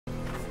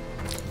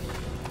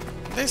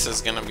This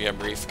is going to be a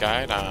brief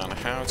guide on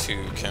how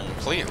to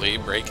completely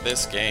break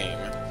this game.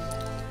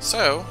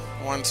 So,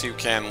 once you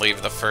can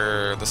leave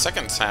the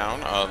second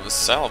town of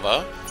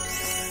Selva,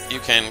 you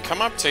can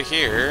come up to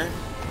here,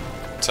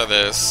 to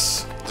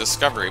this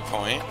discovery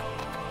point.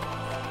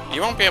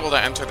 You won't be able to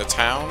enter the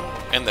town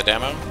in the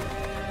demo,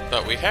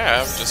 but we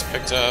have just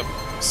picked up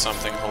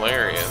something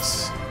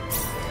hilarious.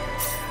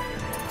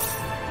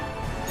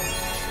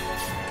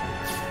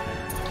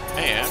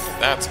 And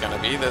that's going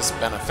to be this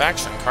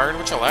benefaction card,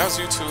 which allows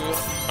you to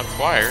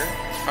acquire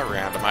a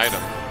random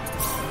item.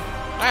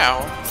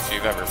 Now, if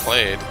you've ever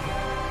played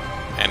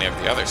any of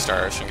the other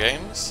Star Ocean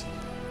games,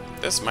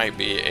 this might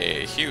be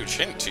a huge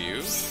hint to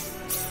you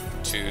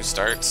to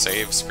start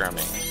save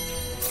scrumming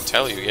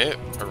until you get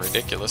a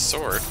ridiculous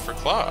sword for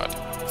Claude.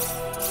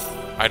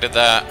 I did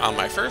that on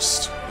my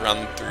first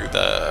run through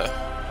the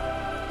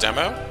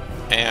demo,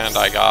 and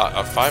I got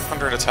a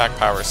 500 attack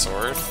power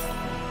sword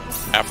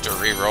after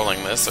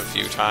re-rolling this a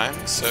few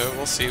times, so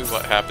we'll see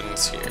what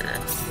happens here.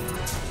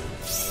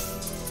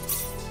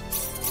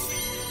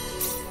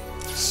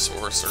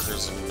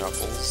 Sorcerers and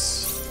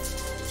Knuckles.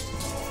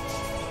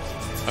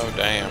 Oh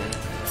damn.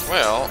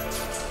 Well,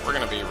 we're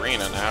gonna be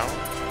Rena now.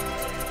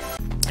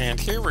 And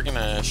here we're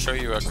gonna show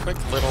you a quick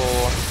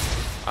little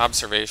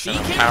observation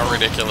of how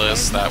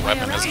ridiculous that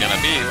weapon is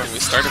gonna be when we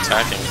start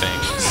attacking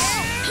things.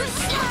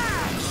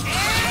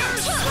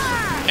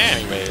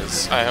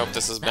 Anyways, I hope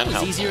this has been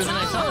helpful. Easier than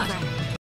I thought.